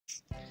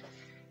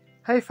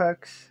Hey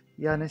folks,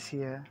 Yanis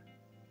here.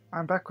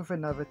 I'm back with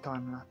another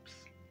time lapse.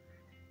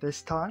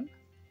 This time,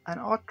 an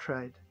art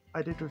trade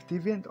I did with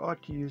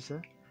DeviantArt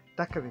user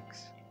DAKIVIX.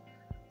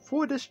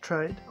 For this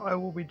trade, I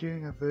will be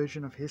doing a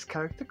version of his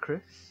character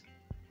Kris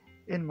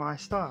in my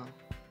style,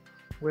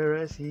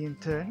 whereas he in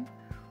turn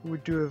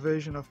would do a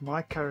version of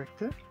my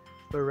character,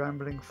 the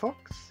Rambling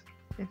Fox,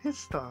 in his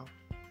style.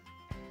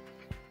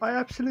 I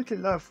absolutely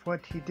love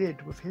what he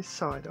did with his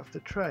side of the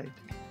trade.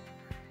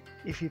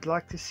 If you'd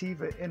like to see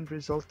the end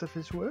result of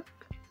his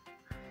work,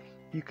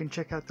 you can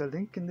check out the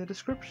link in the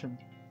description,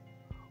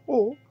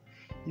 or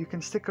you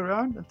can stick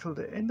around until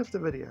the end of the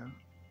video.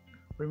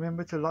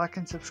 Remember to like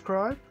and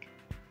subscribe.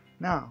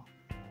 Now,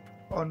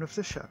 on with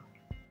the show.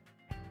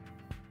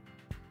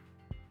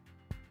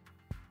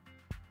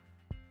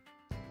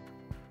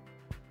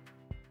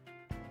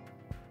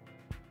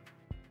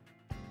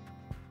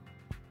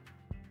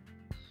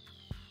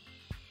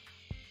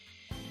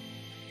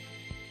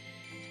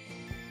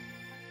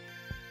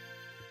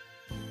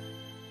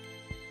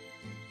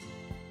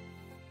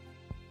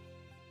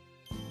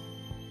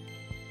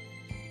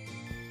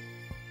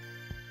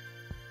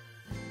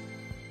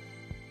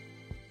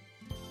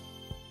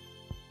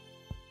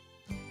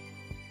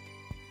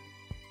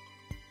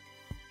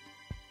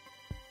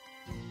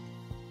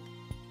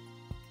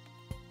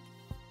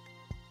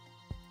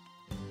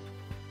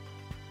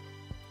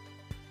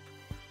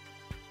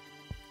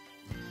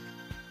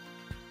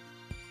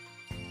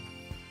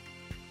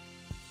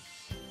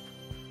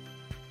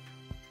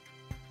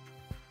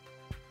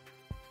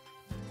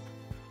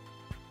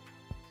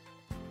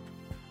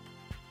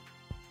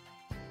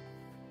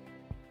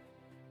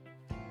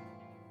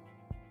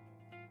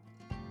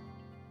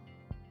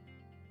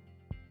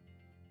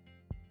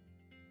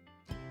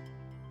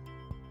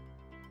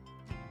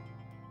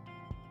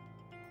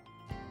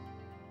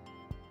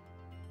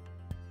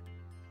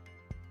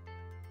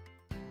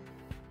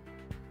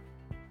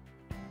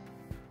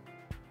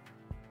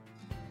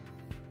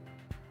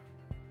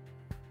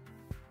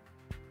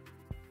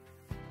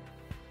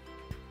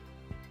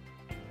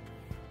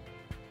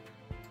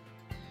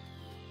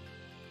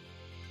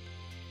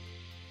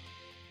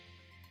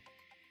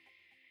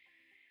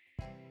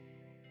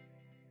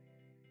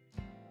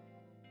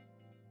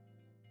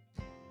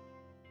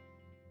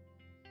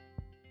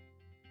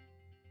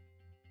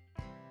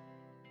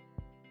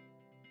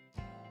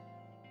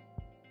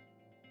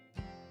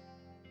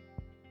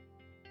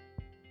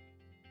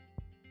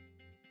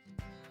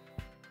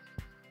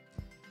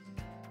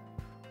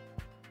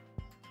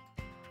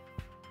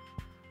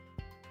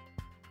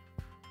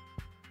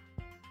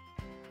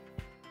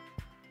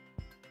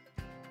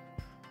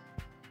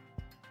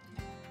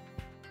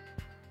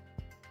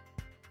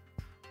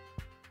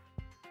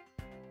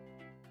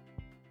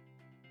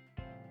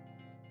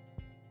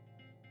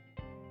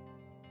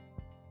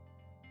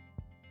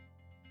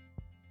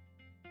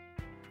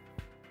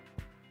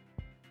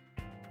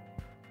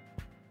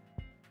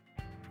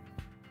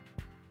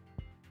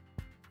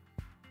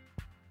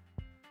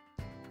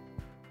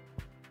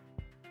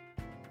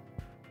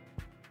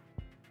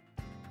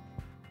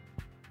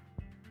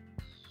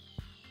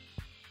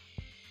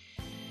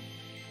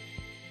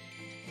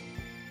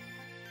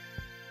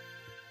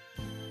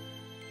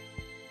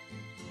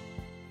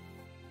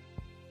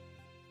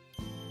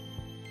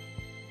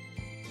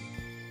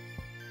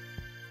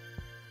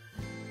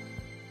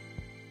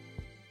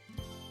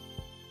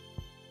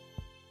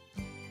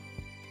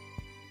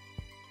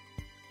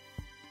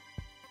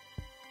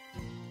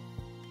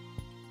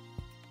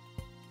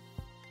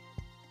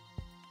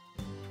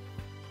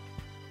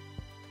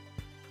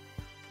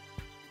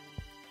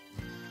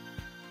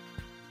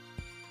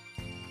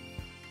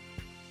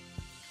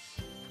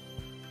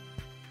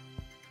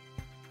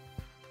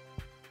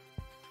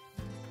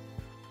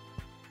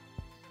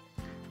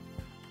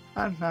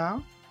 And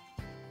now,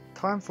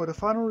 time for the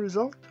final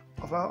result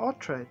of our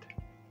art trade.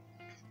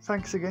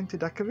 Thanks again to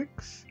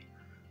DAKIVIX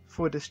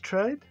for this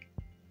trade.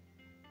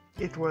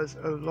 It was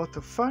a lot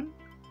of fun,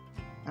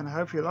 and I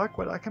hope you like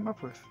what I came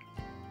up with.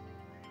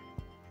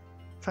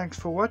 Thanks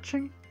for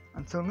watching.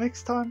 Until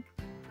next time,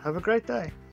 have a great day.